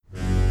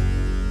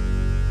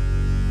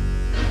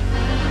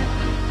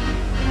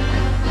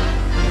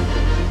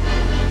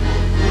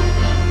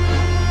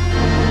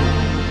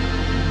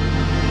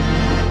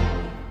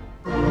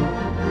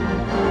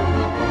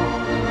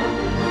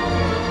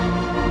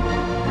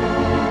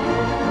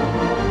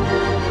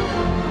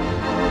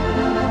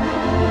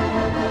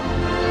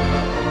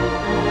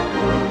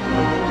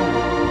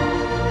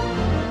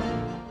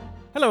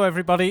Hello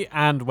everybody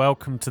and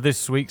welcome to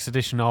this week's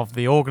edition of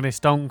The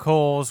Organist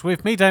Encores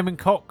with me, Damon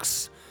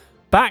Cox,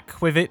 back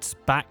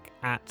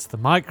at the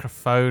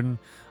microphone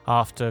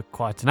after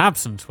quite an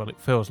absence. Well,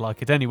 it feels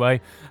like it anyway.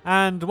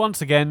 And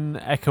once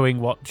again, echoing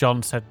what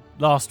John said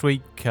last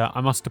week, I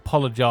must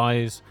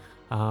apologise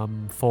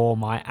for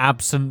my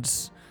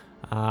absence.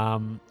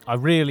 I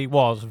really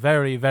was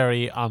very,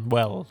 very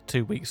unwell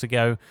 2 weeks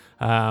ago.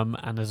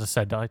 And as I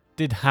said, I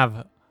did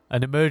have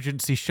an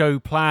emergency show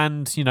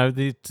planned. You know,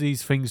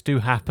 these things do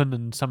happen,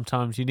 and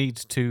sometimes you need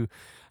to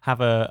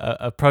have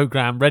a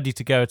program ready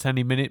to go at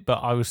any minute, but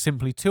I was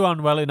simply too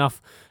unwell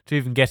enough to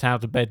even get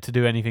out of bed to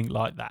do anything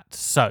like that.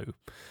 So,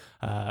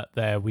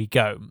 there we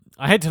go.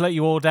 I had to let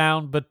you all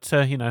down, but,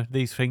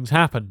 these things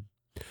happen.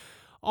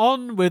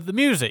 On with the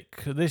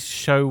music. This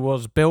show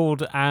was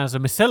billed as a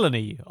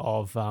miscellany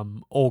of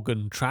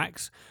organ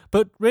tracks,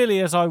 but really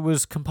as I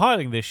was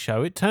compiling this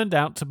show, it turned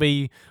out to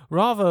be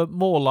rather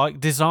more like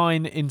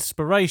design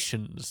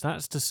inspirations.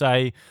 That's to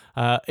say,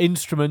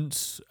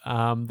 instruments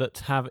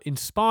that have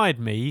inspired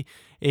me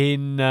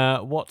in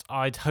what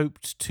I'd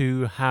hoped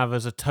to have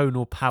as a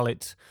tonal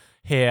palette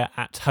here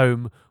at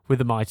home with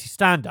the mighty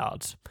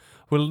Standaart.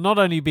 We'll not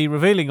only be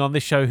revealing on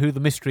this show who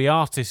the mystery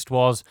artist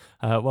was,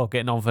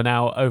 getting on for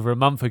now over a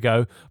month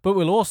ago, but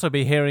we'll also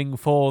be hearing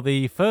for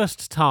the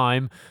first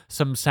time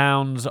some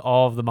sounds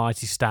of the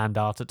mighty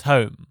Standaart at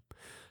home.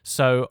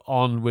 So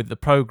on with the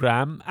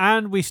programme,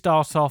 and we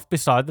start off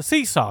beside the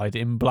seaside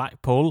in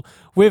Blackpool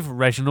with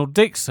Reginald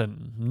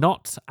Dixon,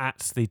 not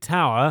at the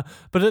Tower,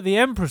 but at the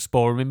Empress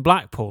Ballroom in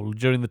Blackpool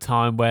during the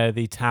time where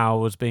the Tower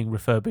was being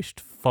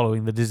refurbished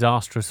following the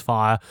disastrous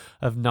fire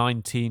of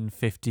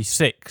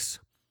 1956.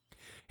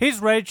 His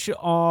reg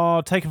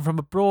are taken from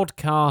a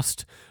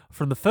broadcast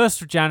from the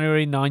 1st of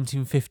January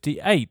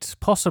 1958,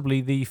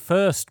 possibly the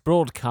first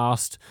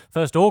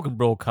organ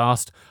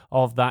broadcast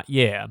of that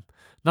year.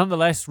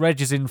 Nonetheless, reg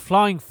is in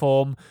flying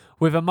form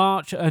with a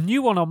march, a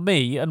new one on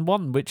me, and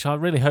one which I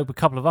really hope a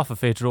couple of other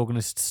theatre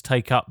organists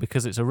take up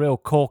because it's a real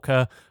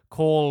corker,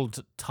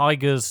 called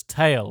Tiger's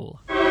Tail.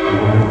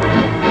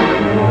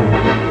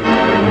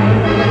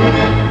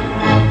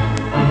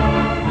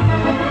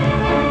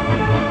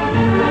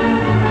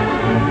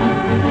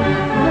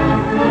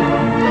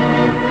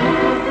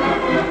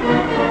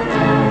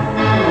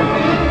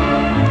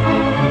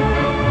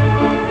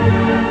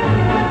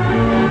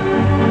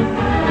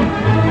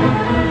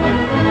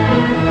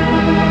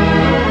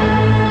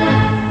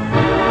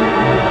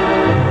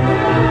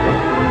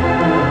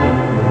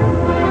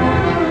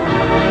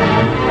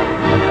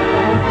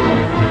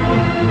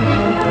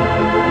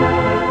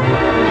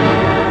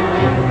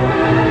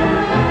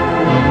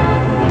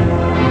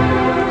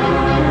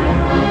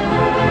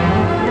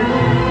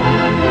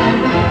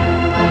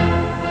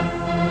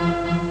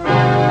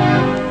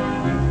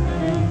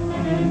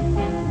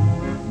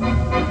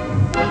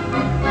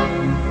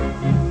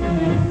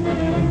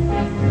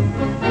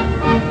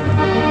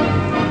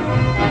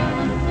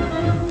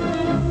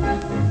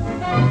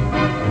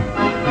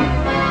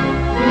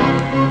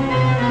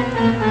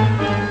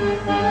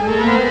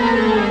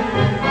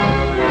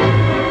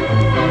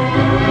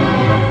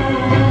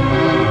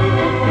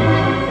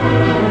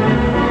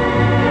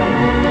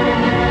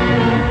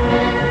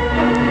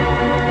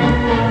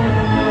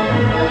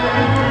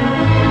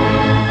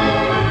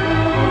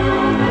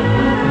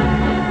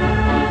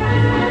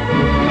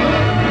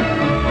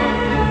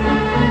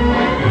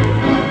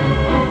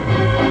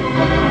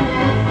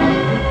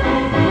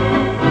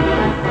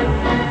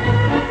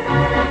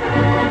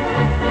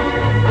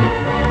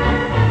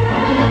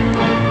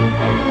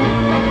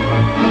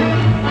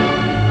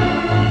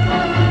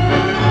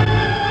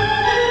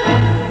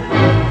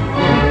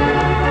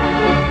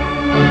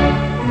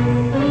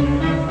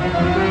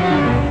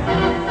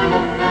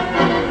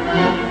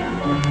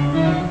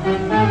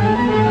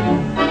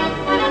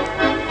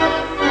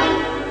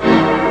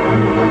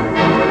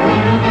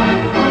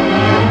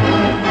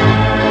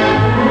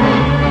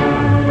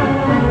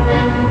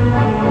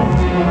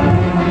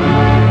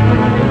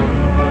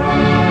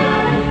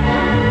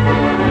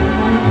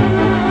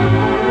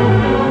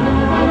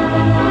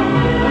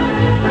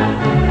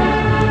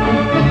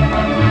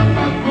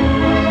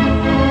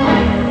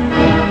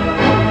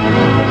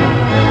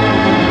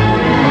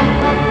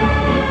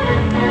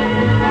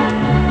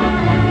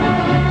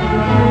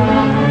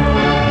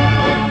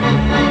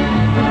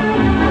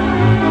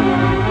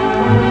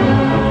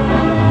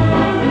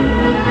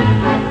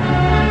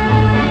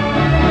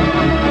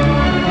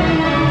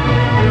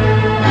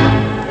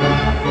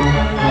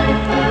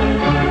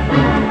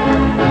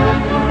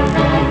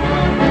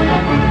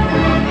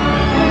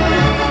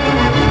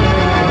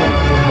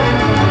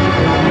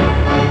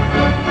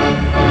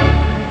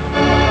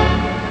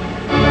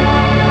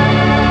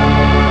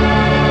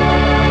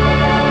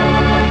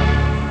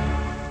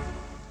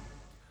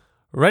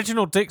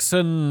 Reginald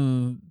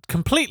Dixon,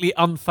 completely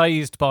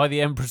unfazed by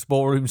the Empress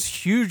Ballroom's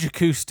huge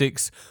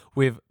acoustics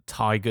with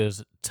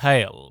Tiger's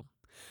Tail.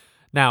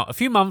 Now, a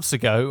few months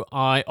ago,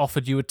 I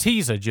offered you a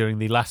teaser during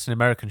the Latin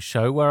American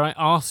show where I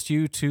asked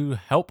you to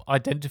help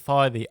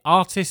identify the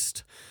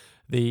artist,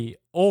 the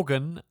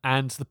organ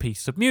and the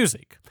piece of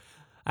music.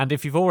 And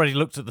if you've already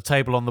looked at the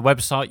table on the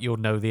website, you'll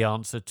know the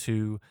answer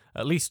to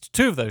at least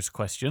two of those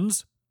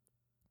questions.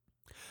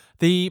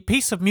 The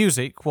piece of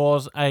music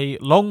was a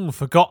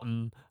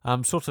long-forgotten,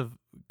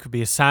 could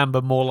be a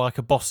samba, more like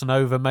a bossa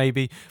nova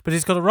maybe, but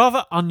it's got a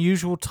rather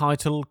unusual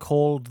title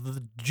called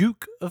The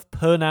Duke of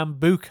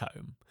Pernambuco.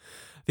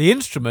 The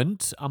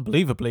instrument,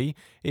 unbelievably,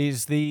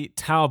 is the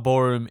Tower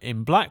Ballroom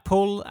in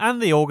Blackpool,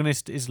 and the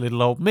organist is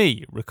Little Old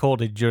Me,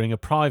 recorded during a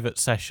private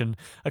session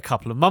a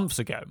couple of months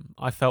ago.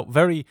 I felt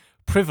very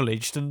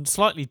privileged and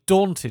slightly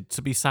daunted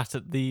to be sat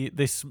at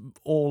this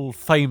all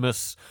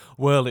famous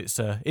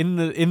Wurlitzer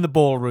in the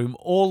ballroom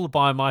all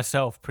by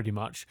myself, pretty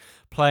much,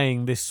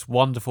 playing this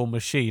wonderful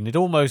machine. It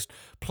almost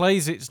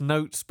plays its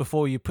notes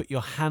before you put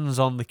your hands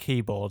on the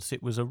keyboards.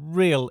 It was a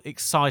real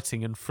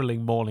exciting and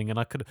thrilling morning, and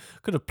I could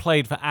have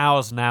played for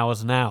hours and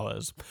hours and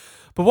hours.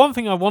 But one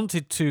thing I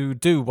wanted to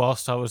do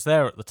whilst I was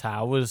there at the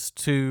Tower was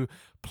to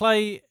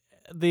play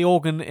the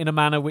organ in a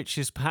manner which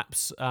is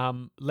perhaps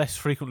less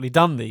frequently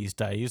done these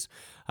days,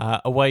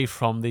 away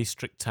from the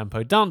strict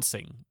tempo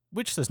dancing,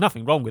 which there's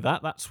nothing wrong with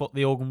that. That's what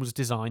the organ was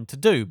designed to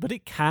do, but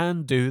it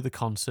can do the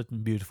concert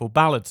and beautiful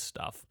ballad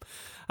stuff.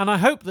 And I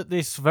hope that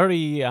this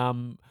very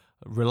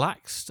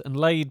relaxed and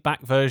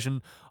laid-back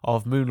version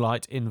of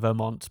Moonlight in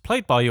Vermont,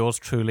 played by yours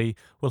truly,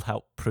 will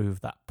help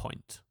prove that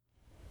point.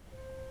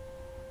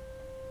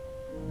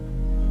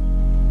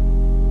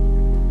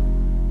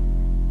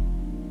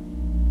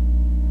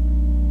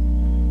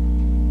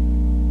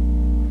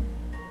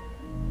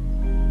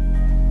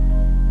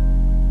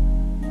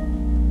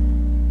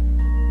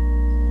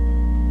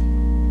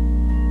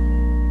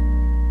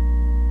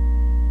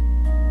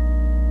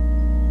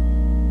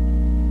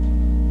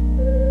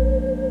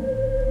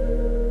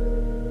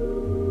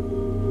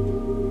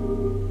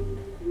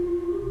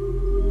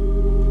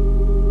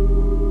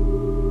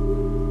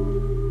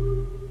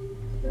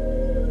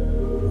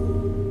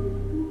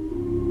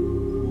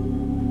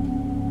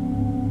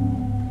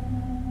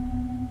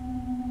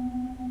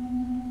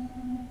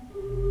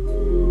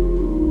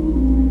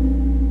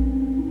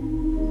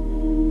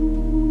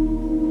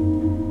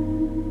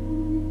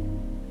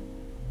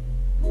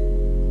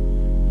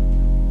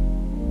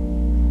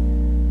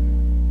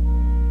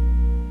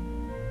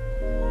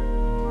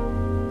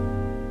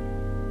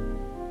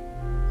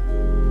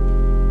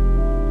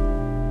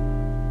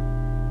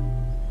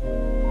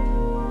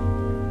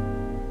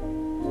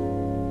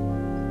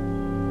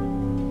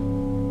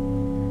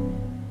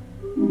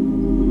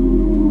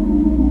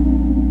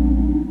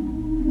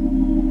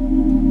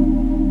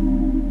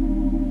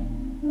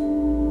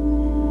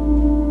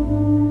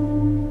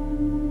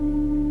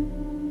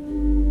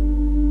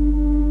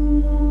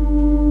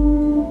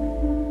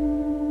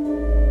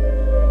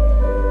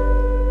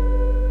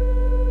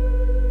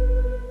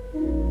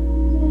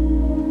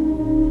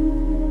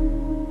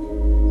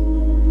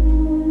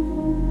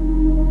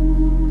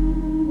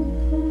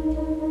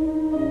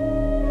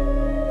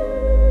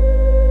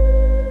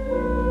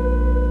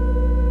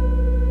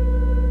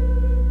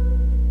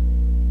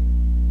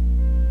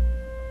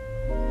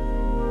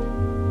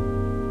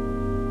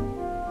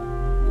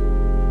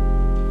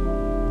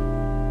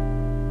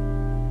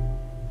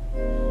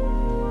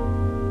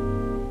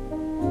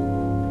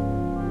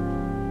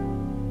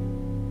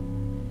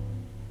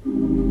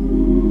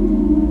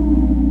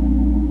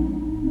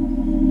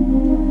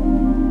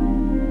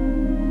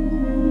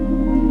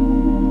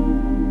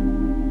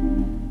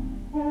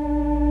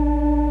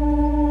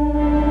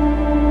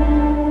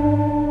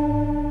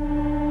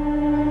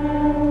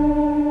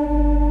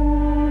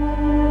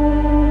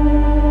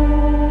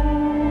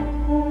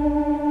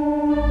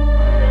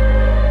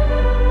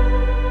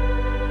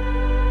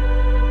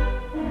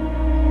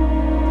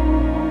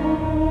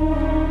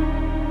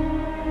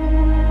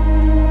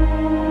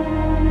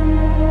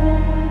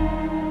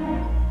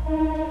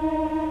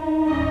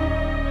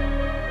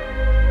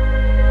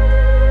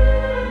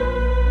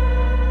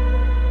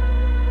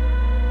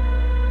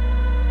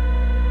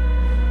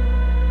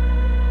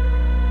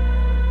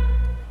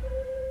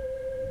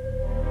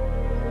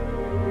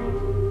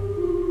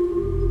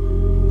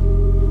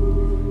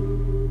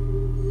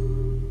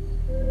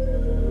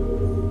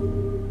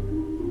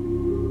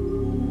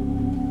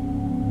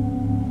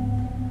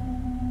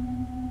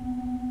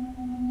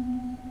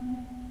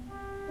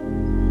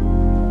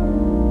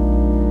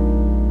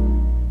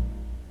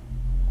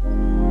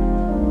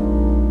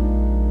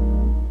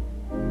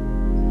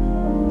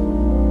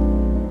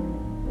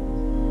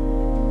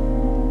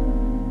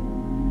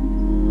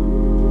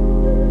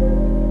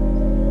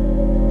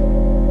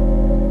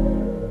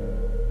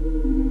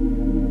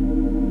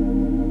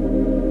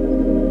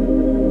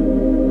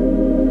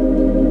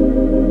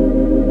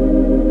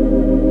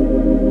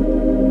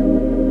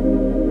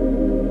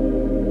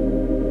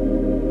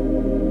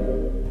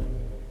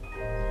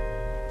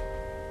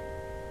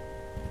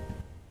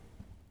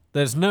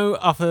 There's no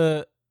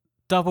other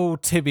double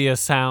tibia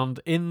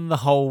sound in the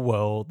whole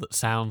world that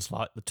sounds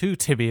like the two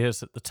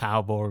tibias at the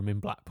Tower Ballroom in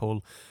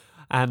Blackpool.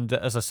 And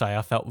as I say,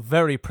 I felt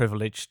very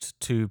privileged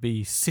to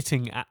be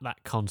sitting at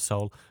that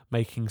console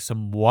making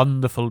some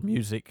wonderful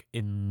music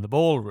in the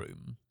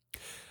ballroom.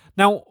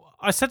 Now,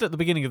 I said at the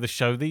beginning of the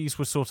show these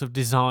were sort of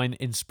design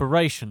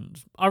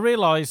inspirations. I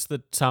realised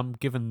that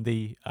given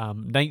the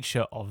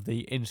nature of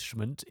the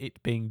instrument,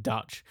 it being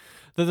Dutch,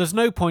 that there's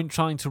no point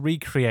trying to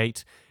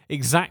recreate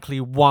exactly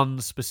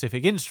one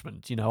specific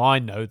instrument. I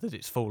know that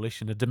it's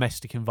foolish in a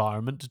domestic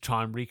environment to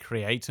try and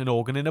recreate an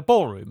organ in a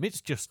ballroom.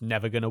 It's just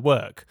never going to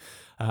work.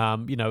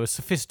 As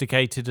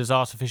sophisticated as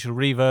artificial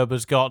reverb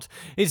has got,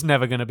 it's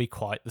never going to be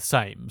quite the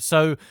same.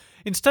 So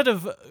instead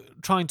of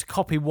trying to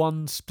copy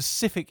one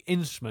specific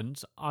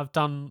instrument, I've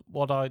done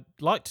what I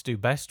like to do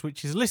best,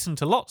 which is listen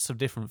to lots of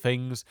different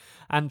things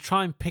and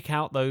try and pick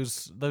out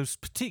those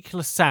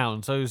particular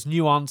sounds, those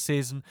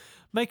nuances, and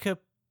make a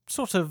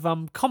sort of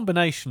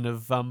combination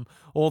of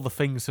all the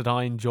things that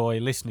I enjoy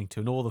listening to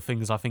and all the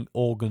things I think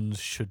organs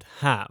should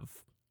have.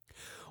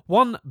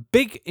 One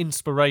big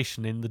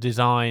inspiration in the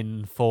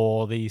design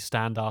for the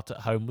Standaart at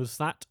home was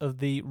that of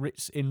the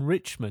Ritz in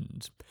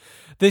Richmond.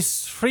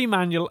 This free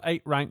manual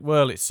 8-rank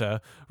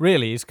Wurlitzer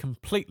really is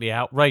completely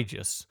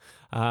outrageous.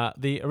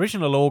 The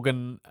original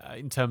organ,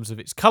 in terms of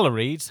its colour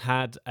reeds,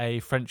 had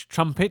a French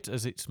trumpet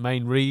as its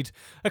main reed,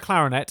 a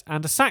clarinet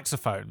and a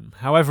saxophone.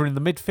 However, in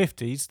the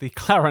mid-50s, the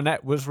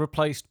clarinet was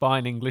replaced by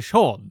an English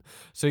horn.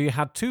 So you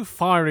had 2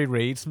 fiery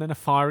reeds and then a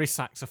fiery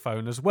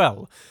saxophone as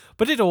well.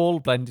 But it all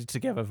blended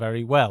together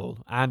very well,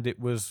 and it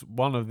was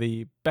one of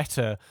the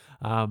better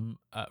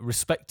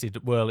respected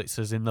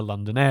Wurlitzers in the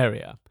London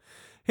area.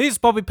 Here's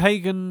Bobby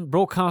Pagan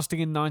broadcasting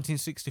in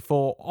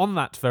 1964 on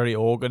that very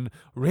organ,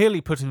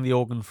 really putting the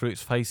organ through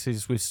its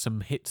paces with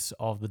some hits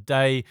of the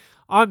day.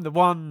 I'm the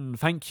one,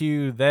 thank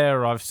you,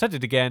 there, I've said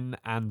it again,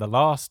 and the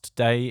last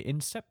day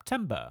in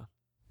September.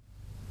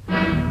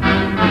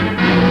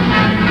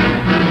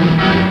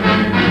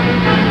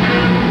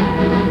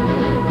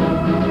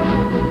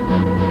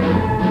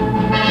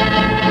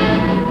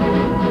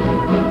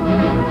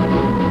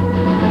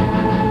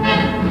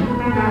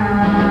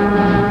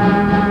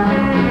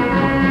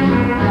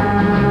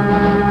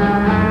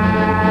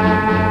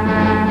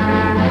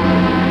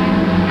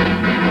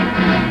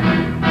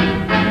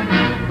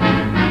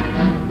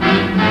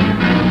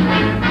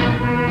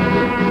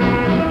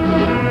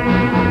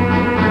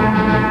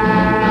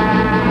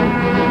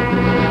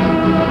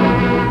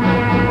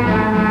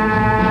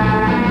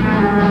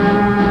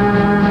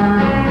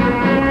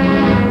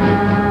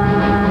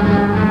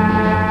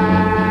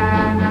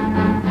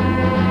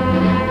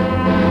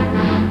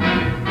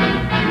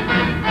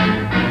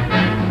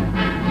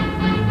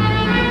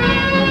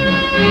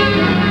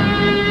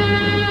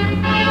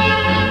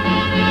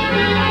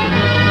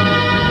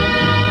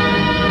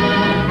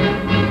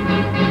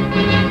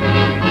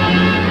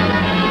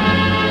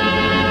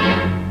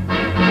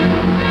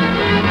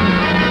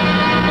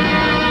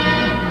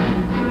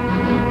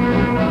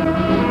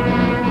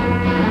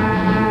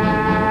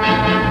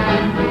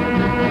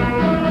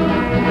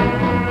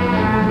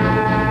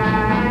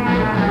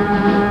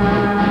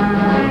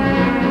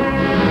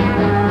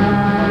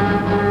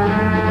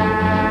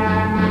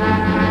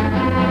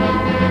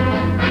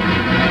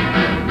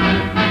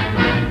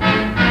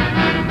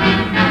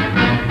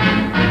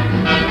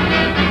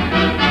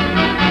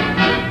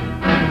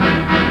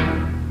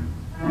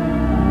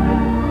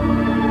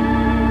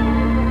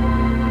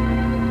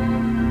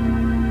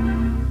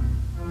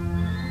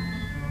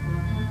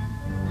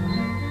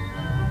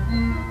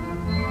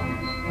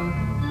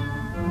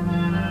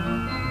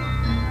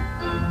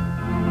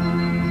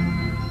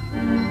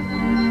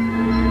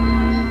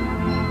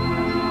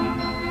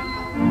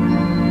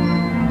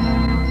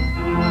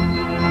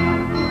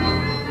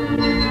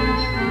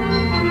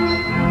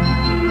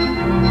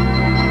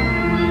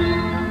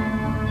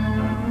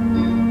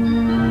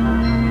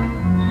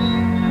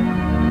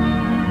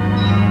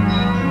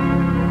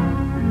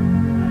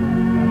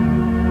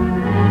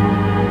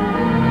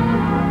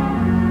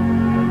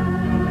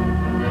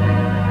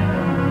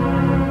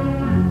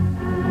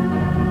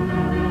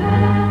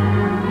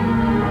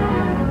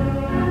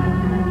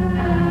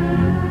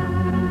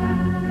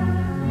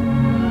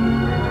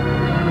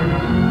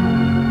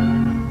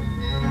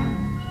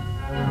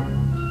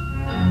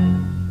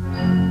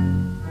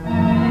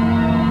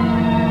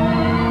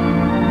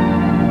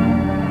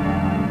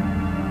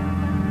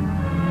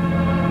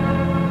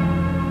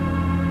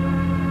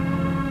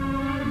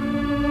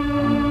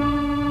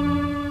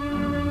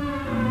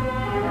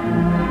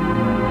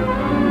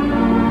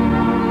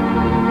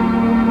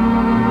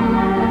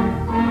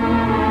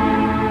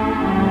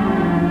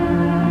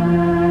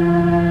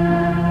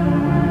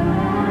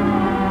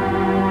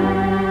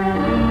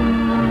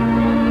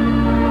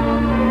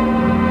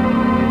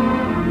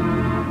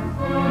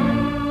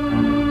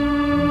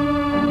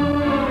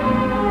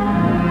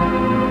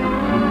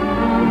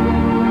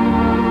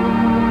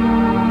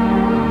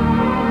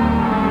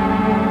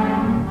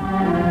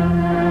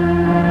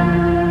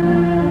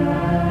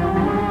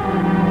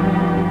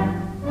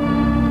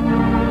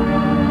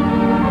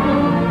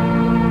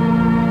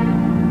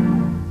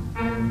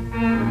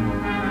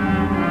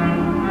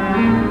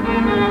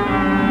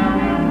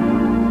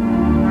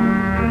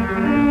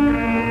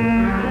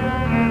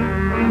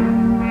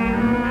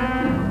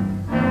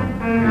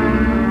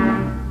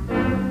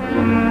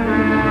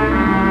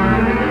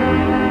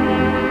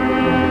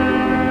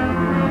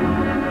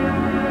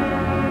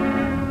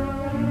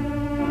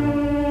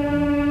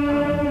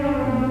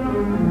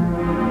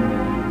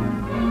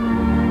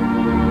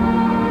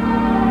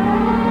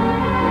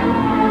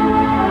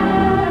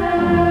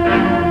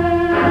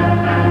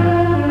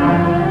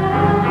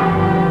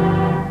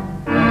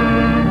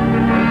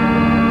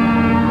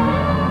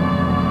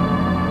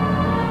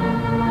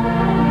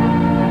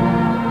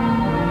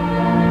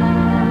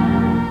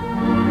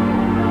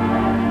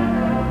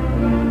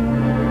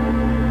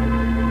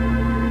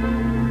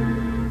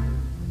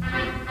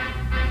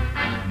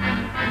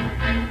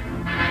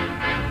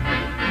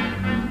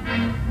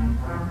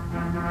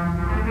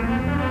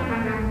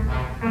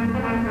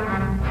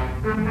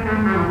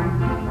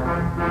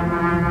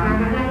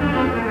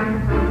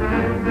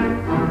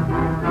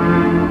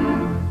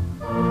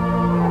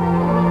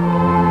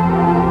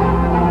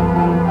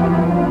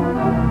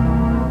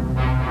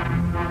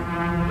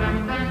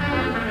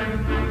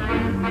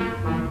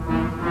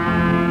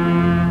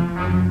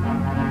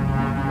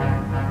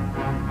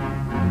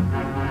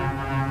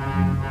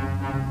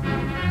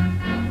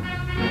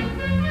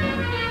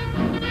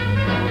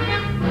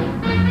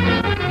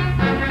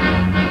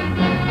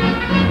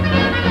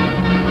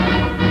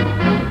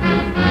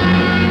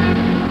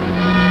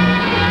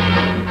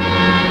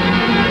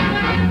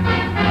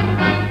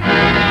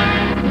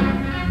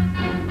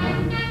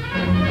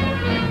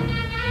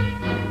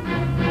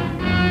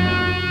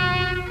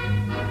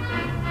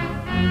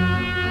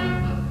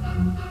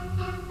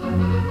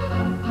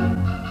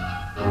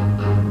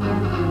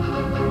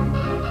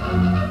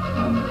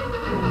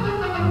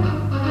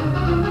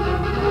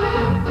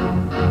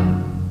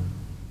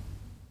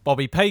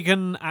 Bobby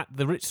Pagan at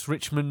the Ritz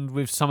Richmond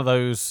with some of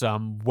those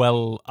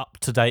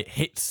up-to-date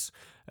hits,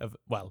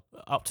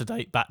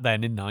 up-to-date back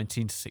then in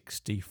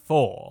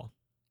 1964.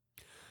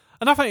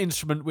 Another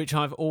instrument which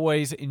I've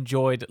always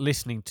enjoyed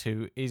listening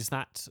to is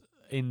that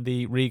in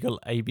the Regal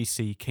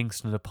ABC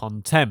Kingston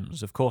upon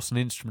Thames. Of course, an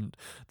instrument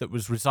that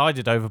was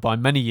resided over by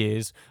many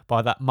years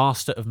by that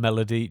master of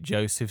melody,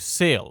 Joseph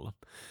Seal.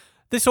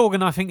 This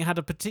organ, I think, had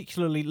a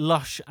particularly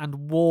lush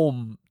and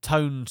warm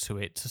tone to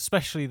it,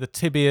 especially the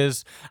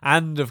tibias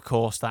and, of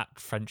course, that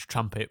French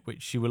trumpet,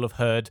 which you will have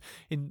heard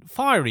in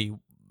fiery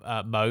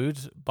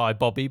mode by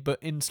Bobby, but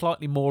in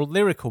slightly more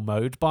lyrical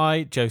mode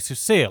by Joseph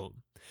Seal.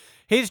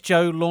 Here's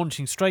Joe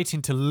launching straight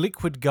into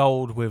Liquid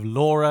Gold with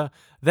Laura,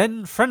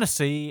 then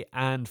Frenesy,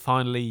 and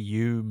finally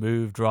You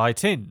Moved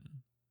Right In.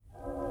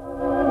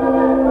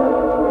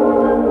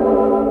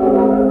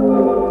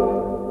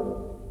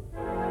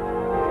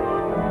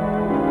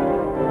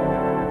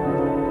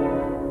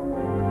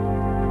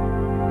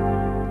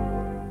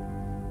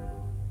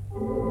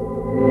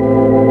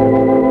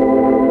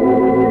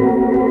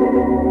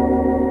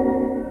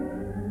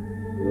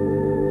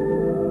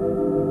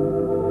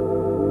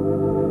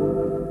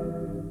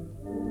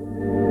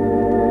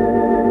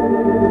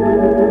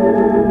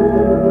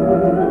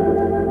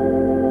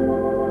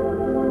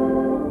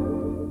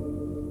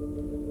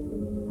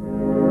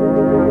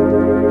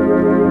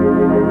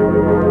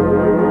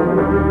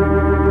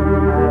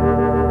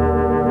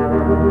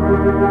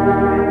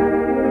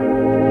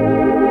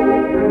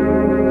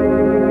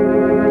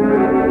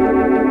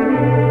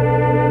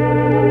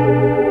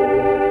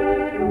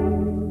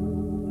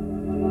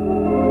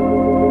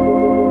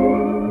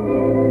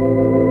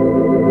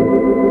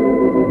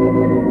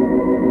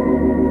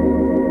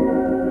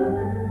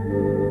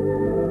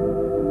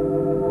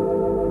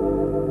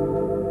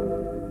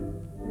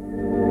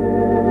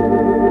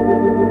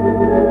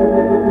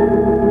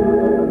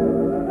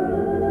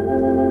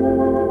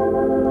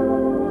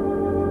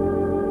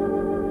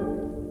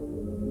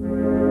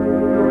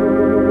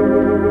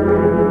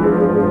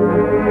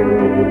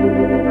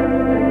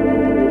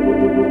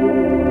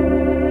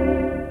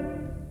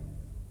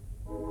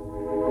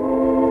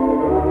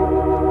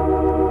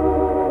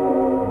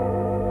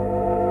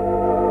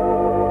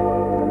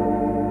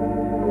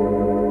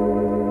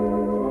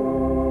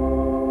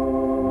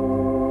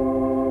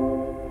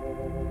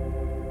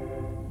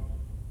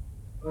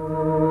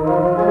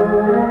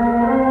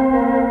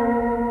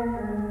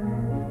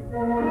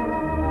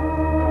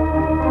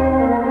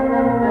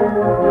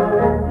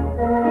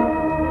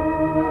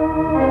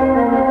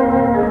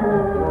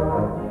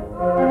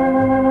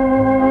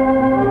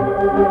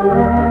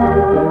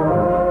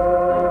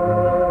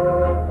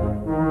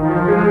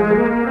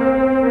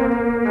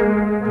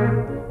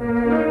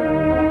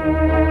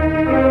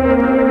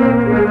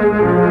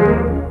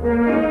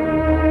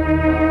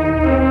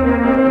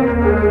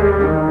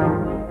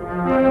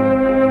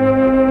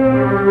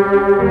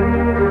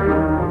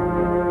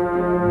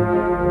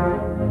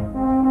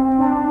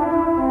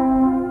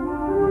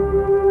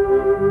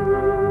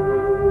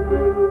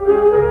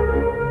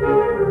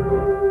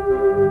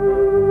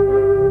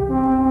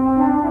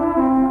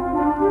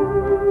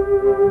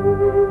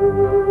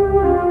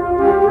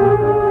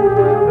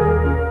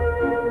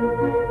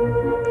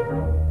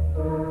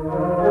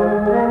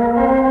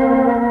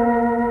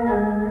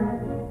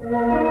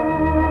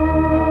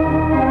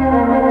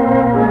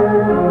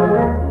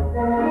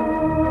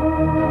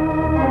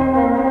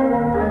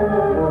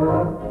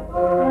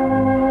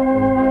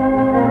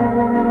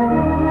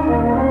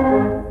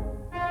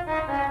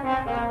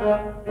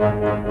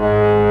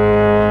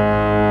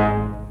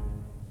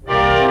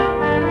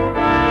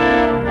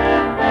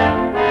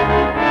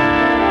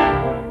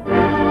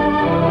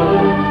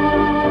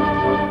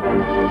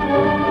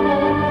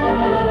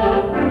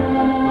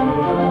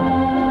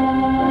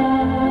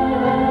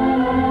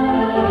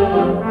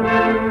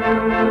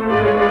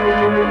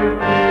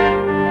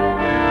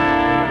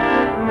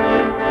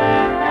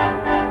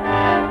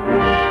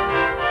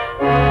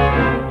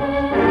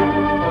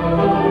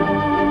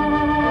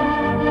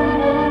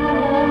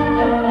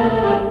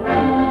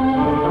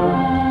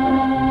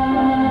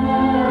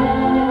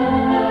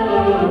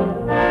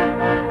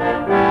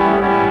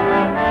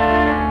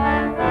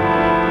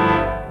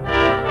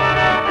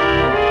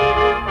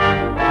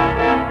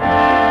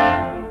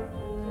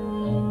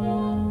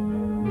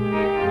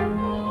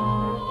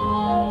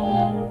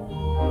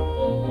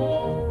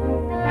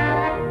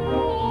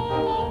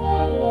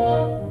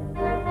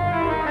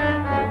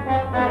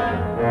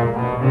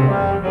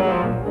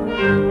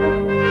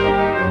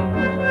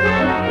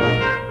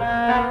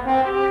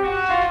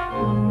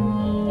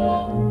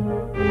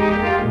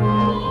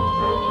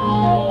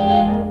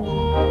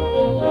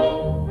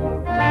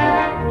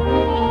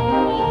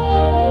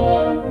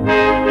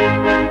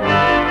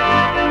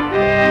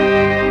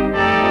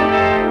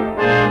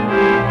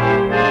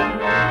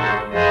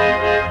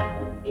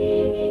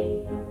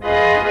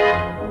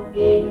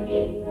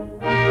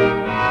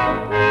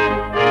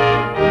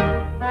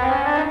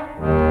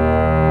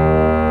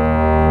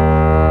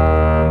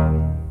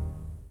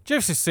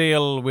 Here's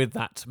Cecile with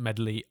that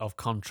medley of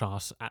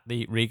contrasts at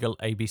the Regal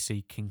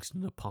ABC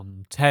Kingston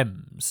upon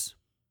Thames.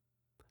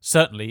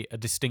 Certainly a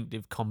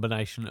distinctive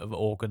combination of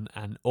organ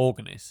and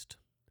organist.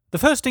 The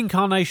first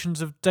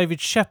incarnations of David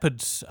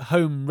Shepherd's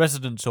home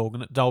residence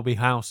organ at Dolby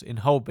House in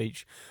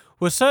Holbeach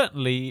were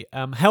certainly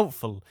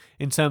helpful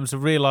in terms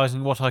of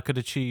realising what I could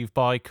achieve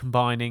by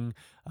combining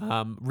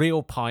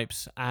real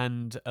pipes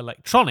and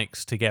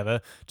electronics together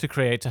to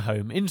create a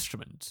home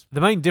instrument. The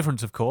main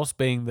difference, of course,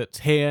 being that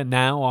here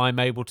now I'm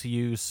able to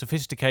use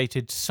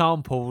sophisticated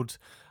sampled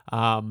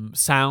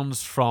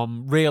sounds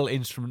from real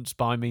instruments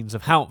by means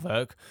of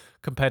Houtwerk,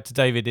 compared to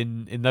David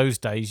in those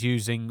days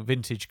using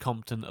vintage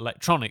Compton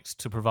electronics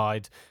to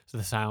provide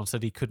the sounds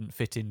that he couldn't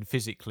fit in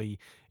physically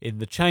in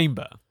the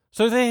chamber.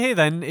 So here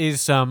then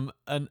is an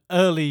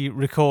early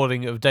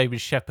recording of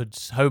David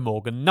Shepherd's home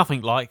organ,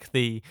 nothing like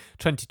the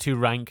 22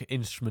 rank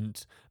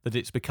instrument that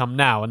it's become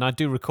now. And I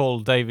do recall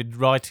David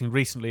writing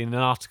recently in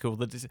an article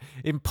that it's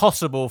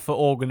impossible for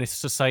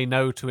organists to say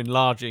no to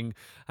enlarging.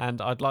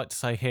 And I'd like to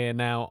say here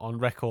now on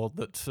record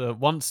that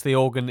once the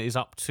organ is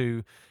up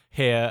to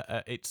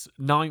here, it's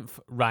 9th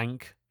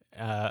rank,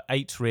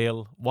 8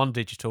 real, 1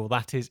 digital.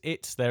 That is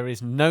it. There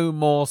is no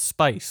more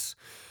space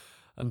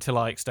until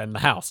I extend the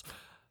house.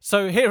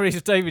 So here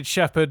is David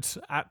Shepherd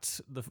at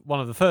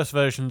one of the first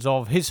versions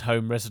of his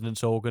home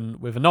residence organ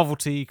with a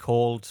novelty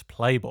called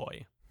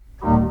Playboy.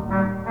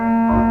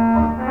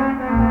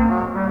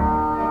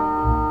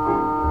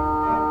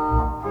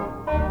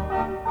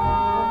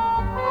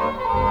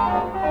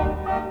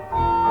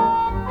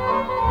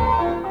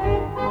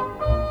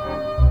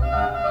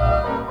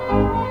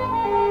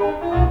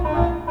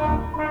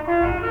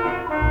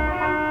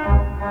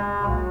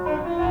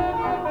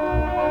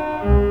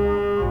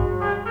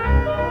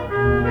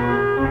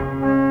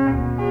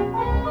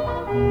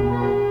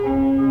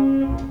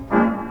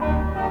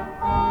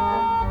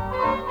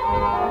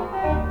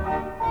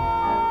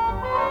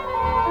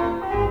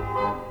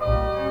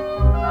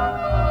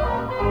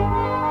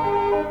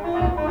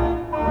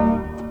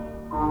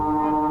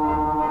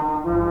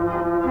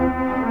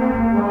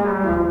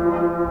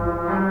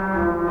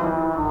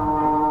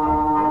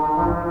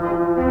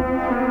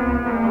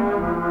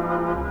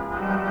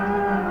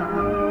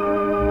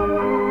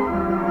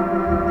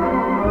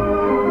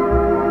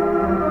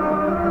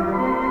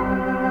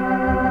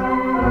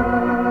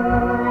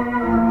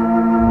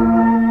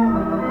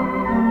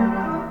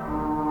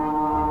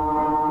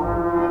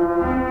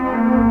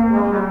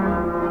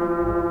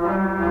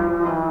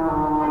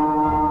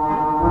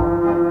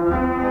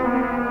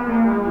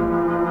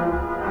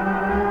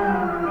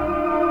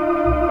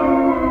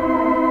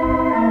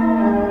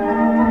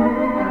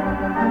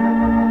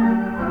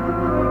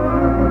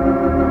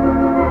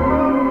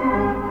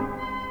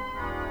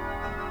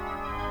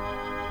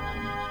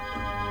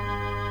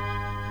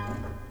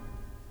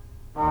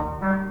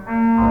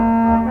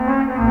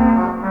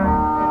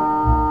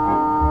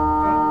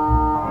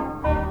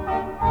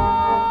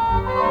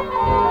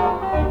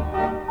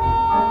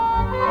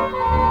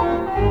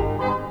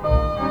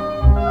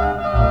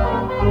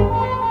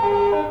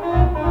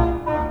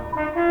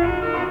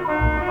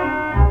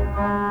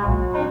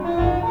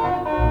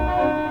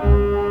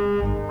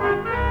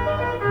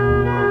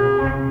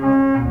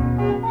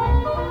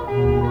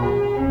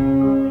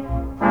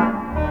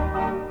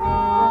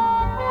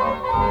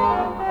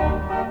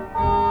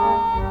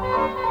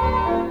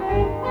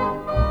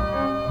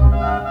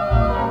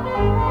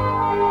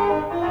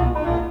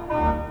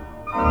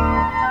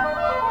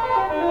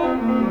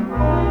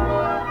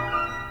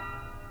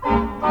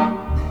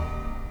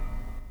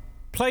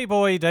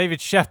 Playboy,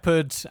 David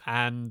Shepherd,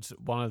 and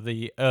one of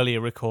the earlier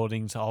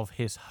recordings of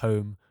his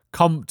home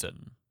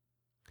Compton.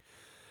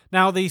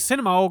 Now, the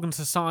Cinema Organ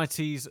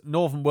Society's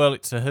Northern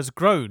Wurlitzer has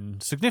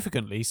grown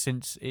significantly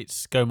since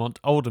its Gaumont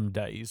Oldham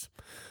days,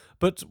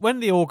 but when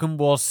the organ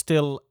was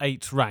still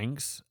 8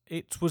 ranks,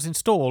 it was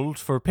installed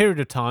for a period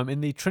of time in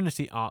the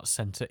Trinity Arts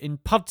Centre in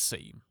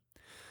Pudsey.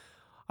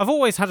 I've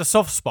always had a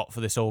soft spot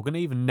for this organ,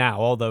 even now,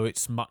 although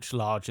it's much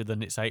larger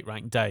than its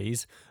 8-rank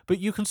days, but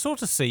you can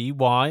sort of see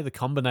why the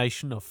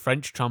combination of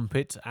French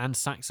trumpet and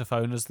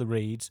saxophone as the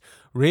reeds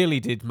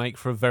really did make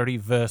for a very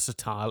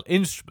versatile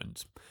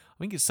instrument. I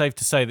think it's safe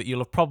to say that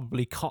you'll have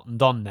probably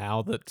cottoned on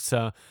now that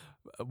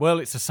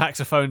Wurlitzer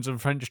saxophones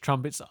and French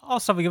trumpets are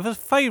something of a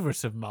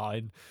favourite of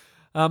mine.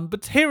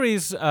 But here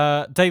is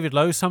David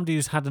Lowe, somebody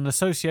who's had an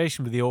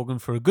association with the organ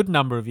for a good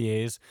number of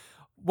years,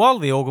 while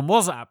the organ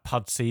was at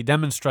Pudsey,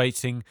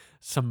 demonstrating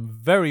some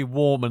very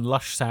warm and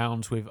lush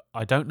sounds with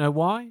I Don't Know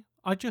Why,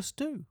 I Just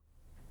Do.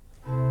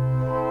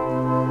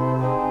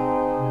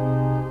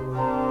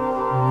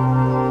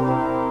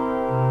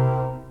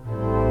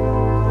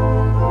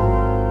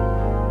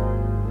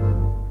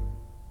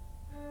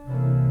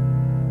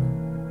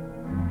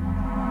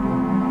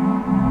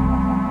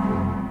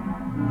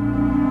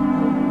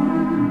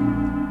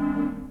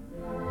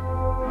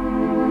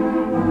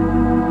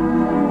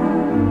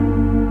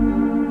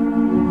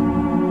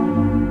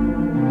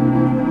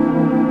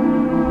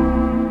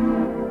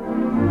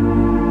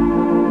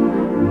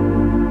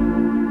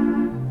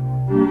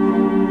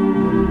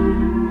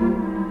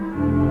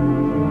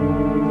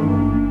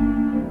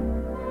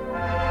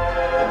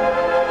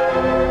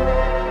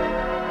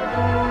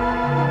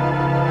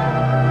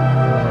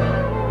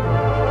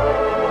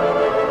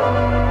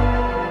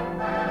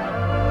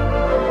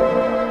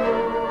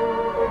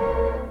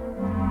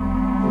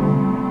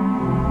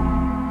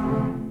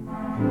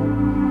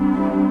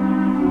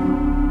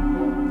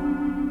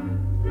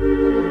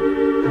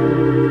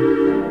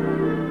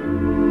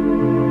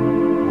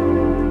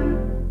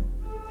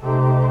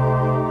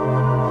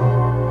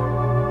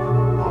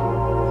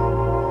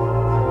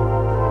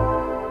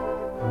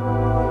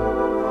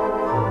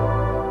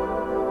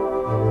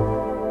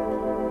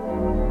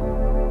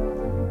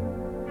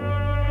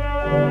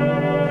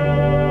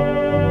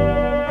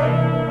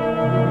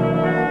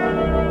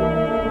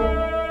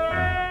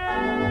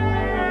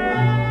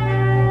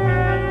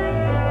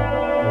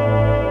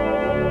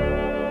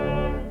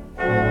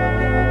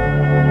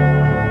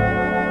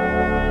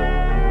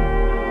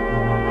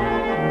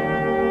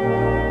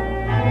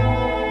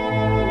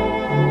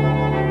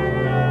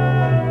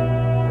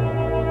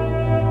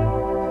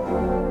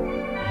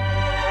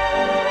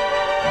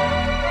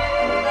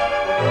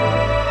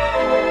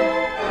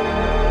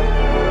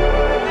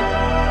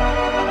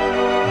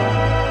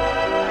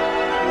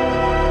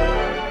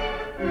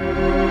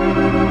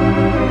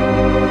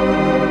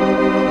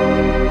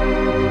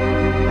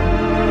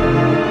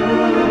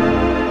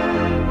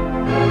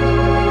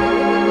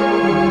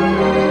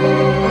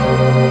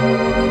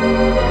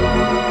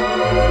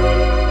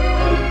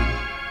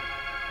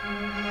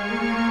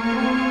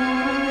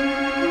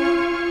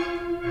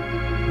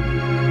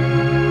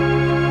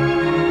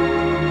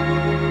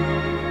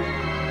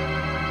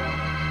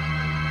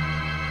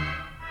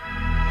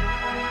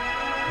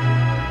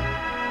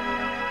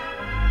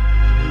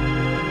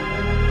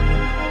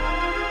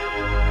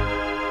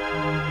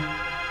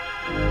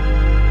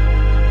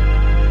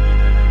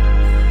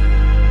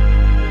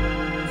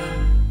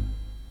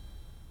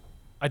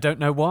 don't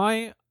know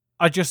why.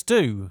 I just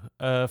do.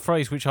 A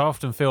phrase which I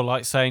often feel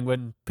like saying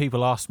when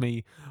people ask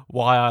me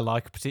why I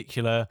like a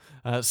particular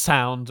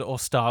sound or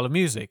style of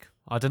music.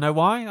 I don't know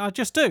why, I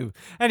just do.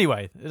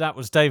 Anyway, that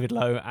was David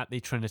Lowe at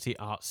the Trinity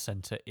Arts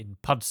Centre in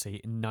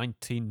Pudsey in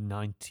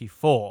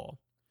 1994.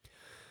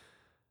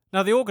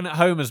 Now, the organ at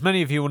home, as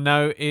many of you will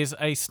know, is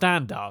a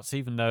Standaart,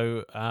 even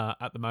though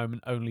at the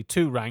moment only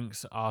 2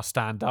 ranks are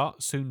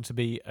Standaart, soon to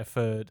be a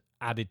third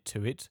added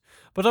to it.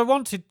 But I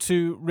wanted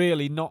to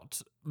really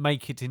not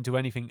make it into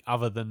anything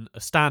other than a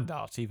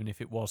Standaart, even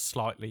if it was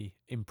slightly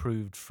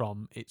improved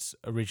from its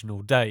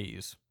original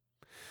days.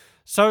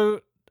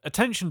 So,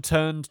 attention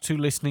turned to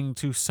listening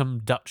to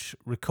some Dutch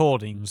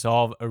recordings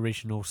of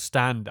original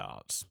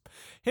Standaarts.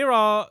 Here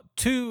are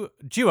 2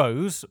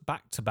 duos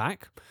back to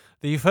back.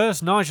 The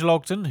first, Nigel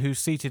Ogden, who's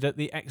seated at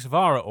the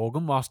ex-Vara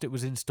organ whilst it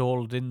was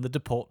installed in the De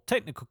Poort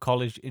Technical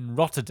College in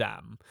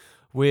Rotterdam,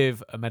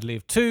 with a medley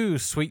of 2,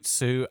 Sweet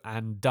Sue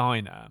and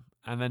Dinah.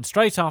 And then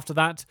straight after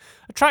that,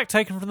 a track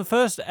taken from the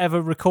first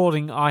ever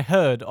recording I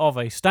heard of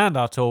a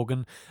Standaart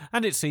organ,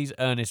 and it sees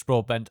Ernest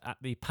Broadbent at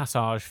the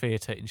Passage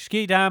Theatre in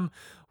Schiedam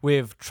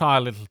with Try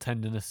a Little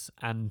Tenderness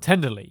and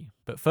Tenderly.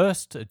 But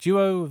first, a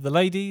duo of the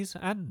ladies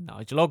and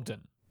Nigel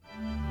Ogden.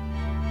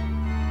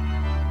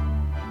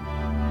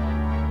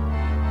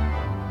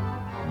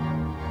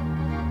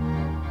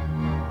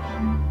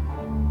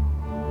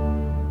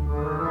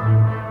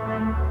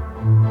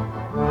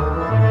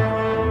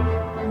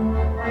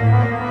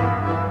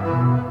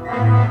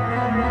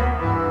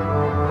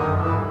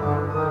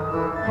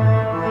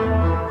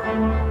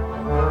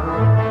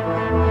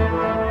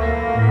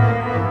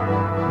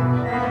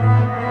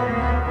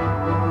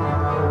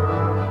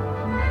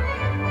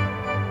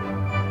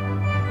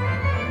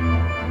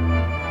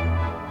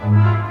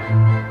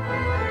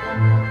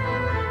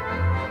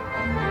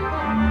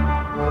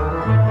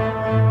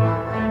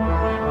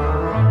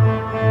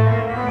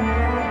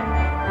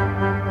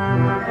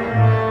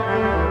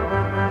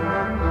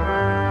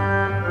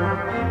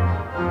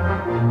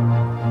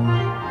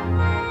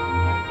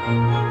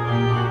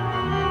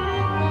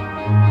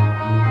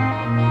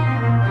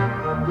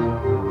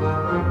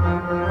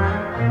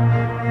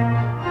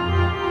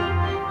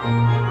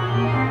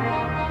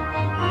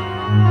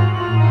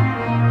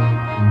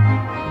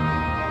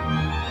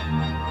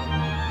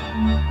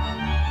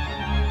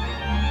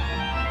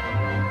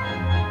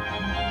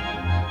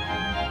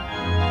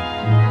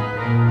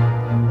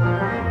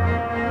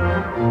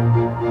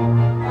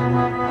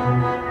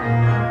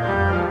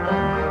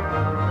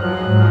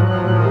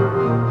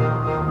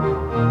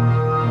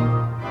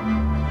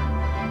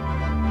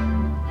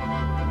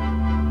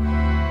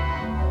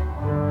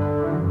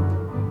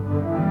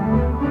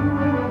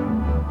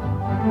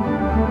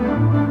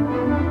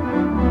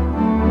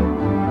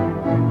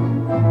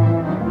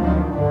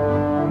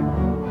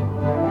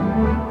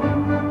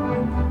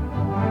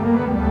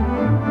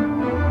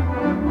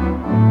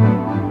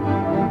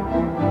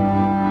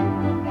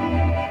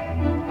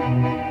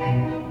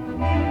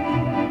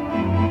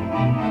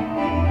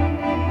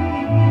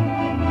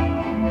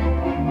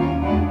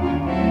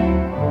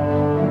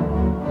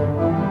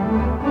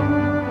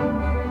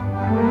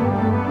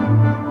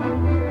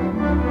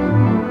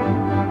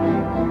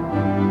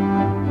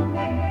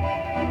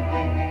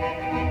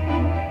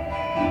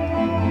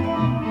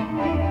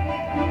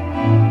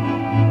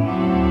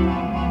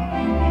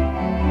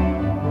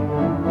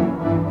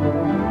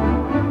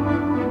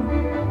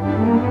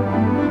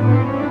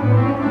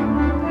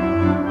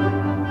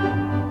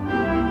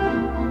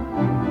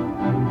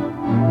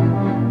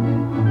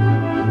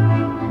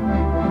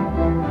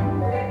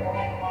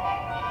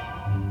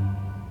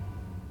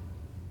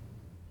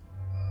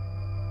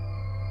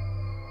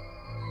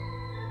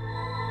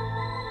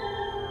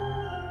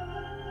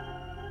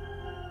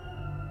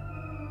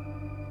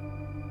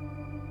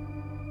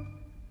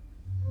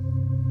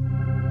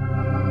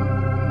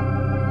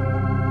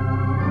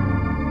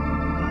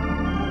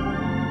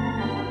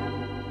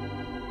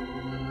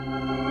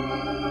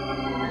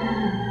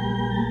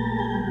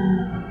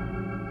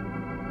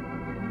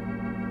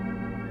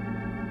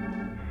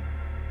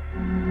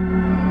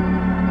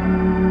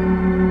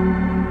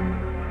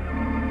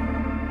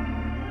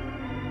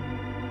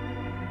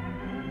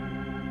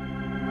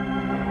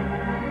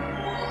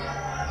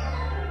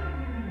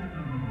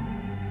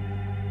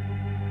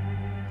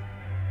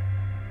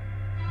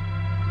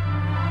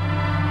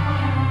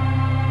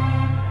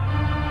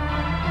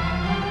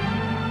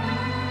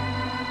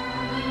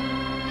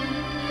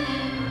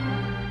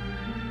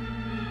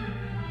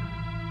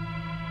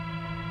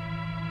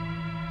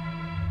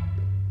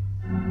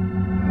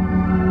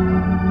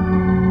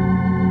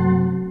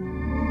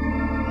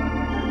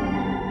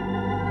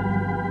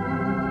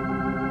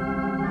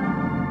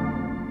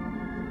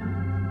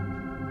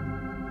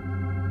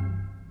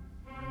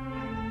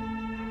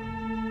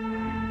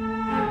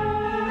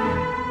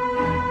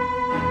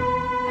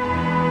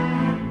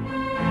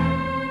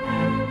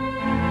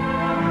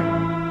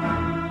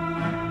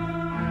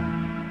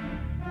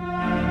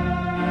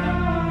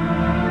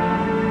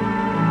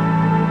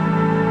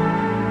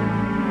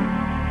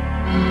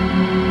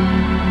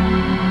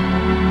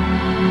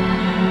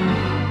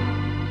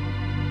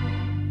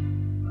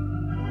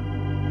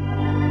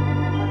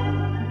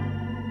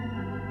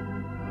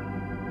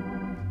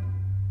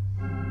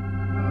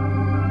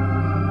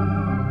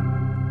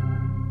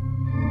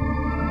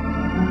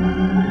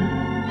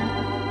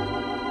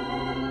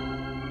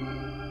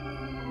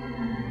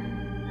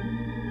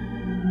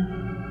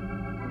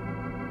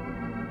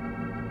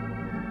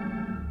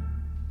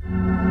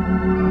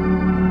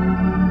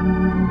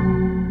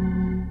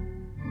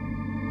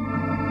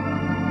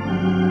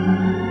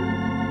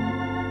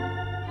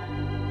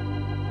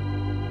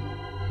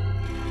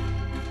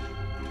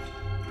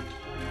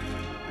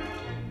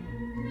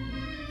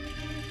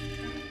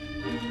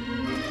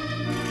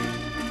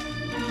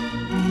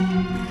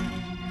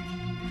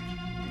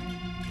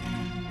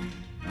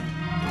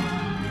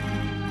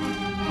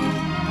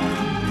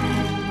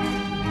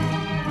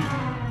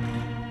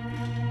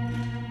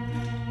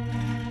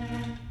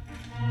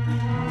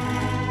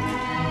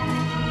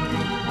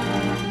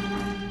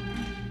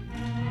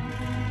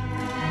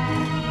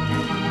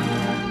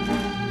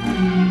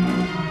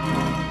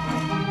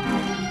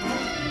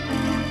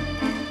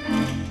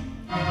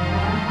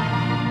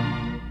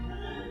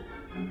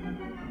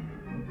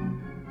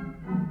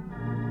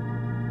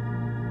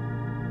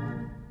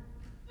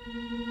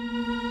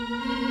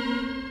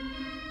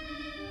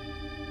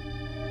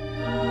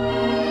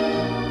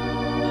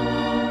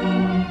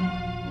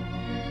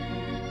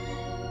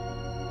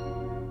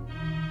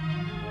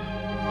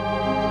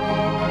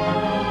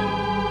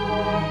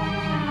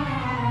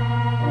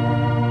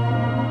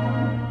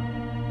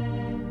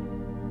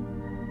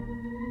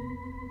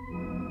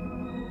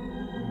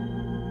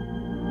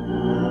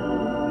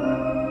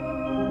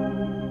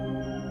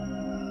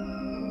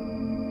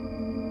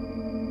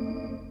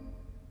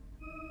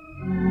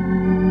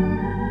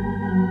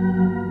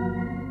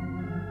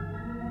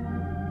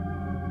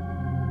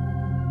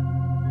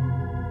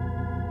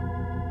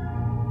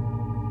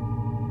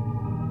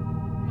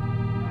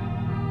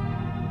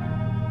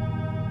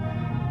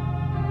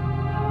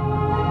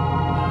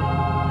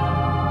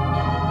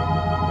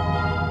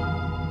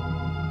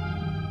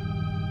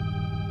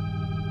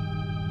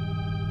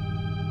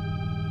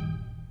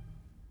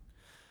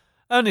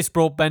 Ernest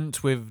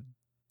Broadbent with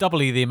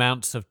doubly the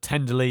amounts of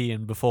Tenderly,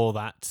 and before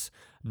that,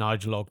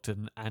 Nigel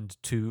Ogden and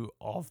Two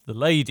of the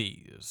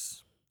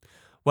Ladies.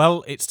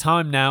 Well, it's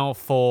time now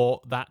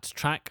for that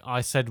track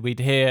I said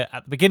we'd hear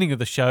at the beginning of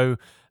the show,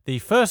 the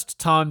first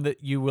time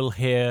that you will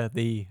hear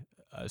the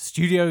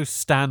studio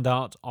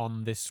Standaart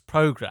on this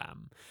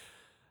programme.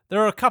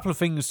 There are a couple of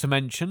things to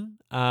mention.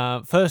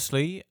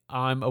 Firstly,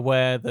 I'm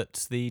aware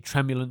that the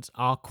tremulants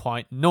are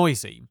quite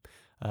noisy.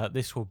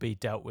 This will be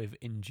dealt with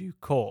in due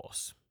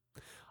course.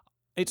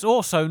 It's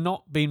also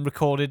not been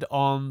recorded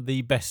on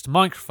the best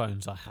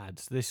microphones I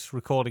had. This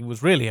recording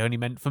was really only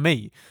meant for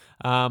me,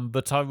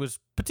 but I was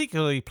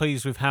particularly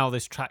pleased with how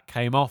this track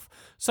came off,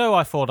 so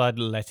I thought I'd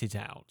let it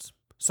out.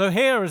 So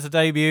here is a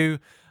debut,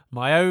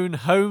 my own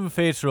home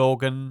theatre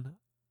organ,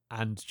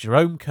 and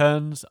Jerome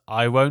Kern's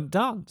I Won't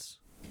Dance.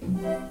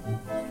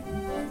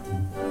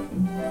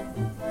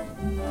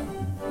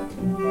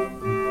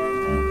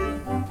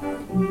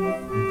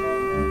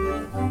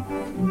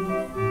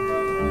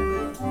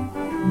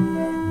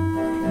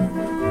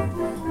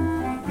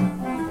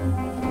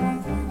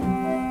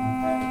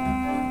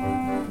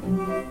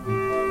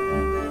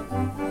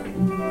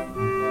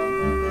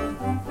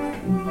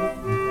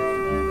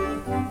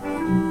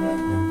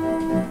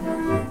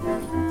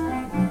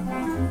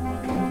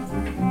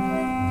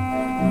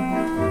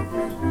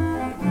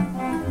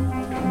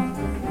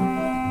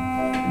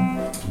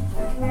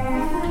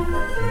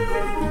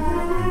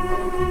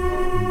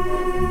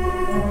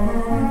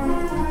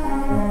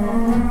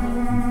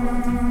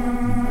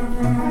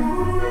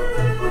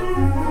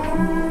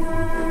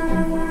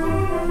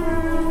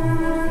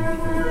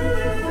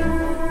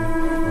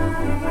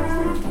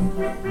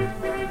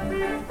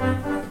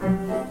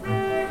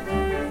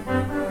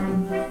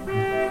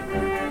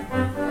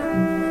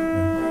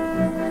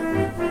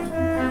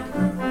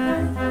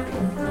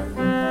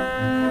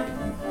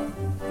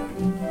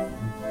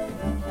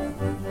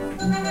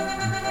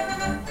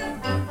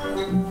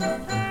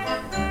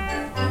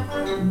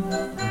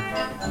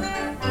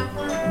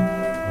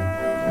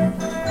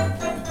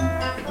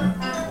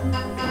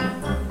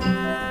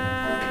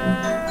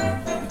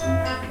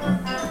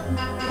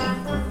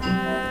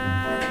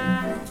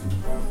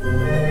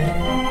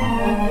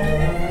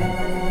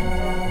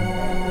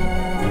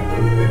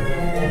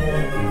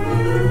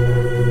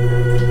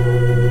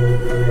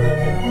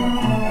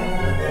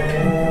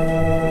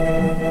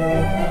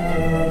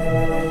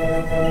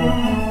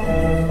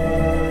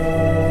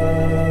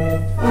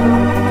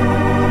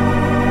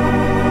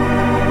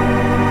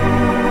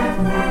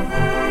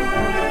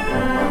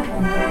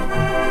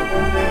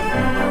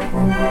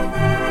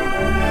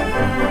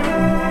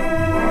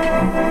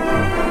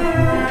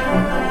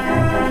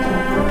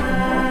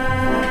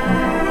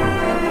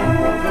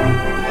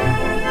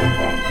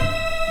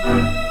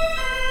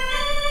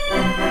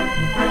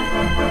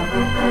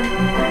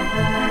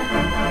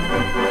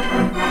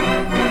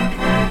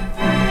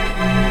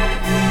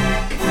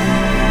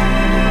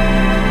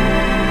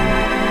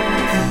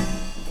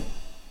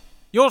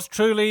 Yours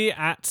truly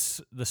at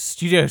the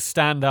studio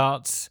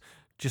Standaart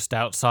just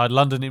outside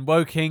London in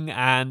Woking,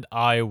 and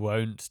I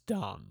Won't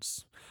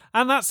Dance.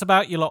 And that's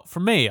about your lot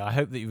from me. I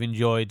hope that you've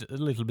enjoyed a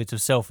little bit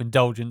of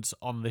self-indulgence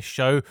on this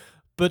show,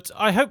 but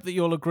I hope that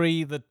you'll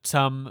agree that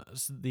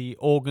the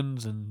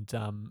organs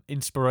and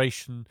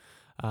inspiration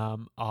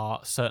are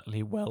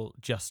certainly well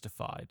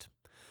justified.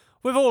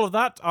 With all of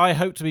that, I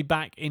hope to be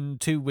back in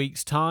 2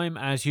 weeks' time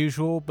as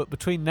usual, but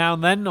between now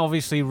and then,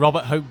 obviously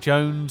Robert Hope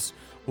Jones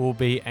will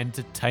be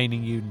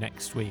entertaining you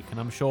next week, and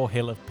I'm sure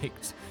he'll have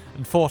picked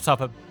and thought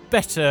up a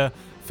better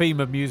theme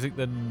of music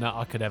than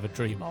I could ever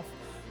dream of.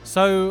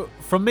 So,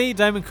 from me,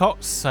 Damon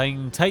Cox,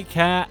 saying take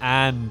care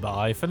and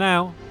bye for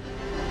now.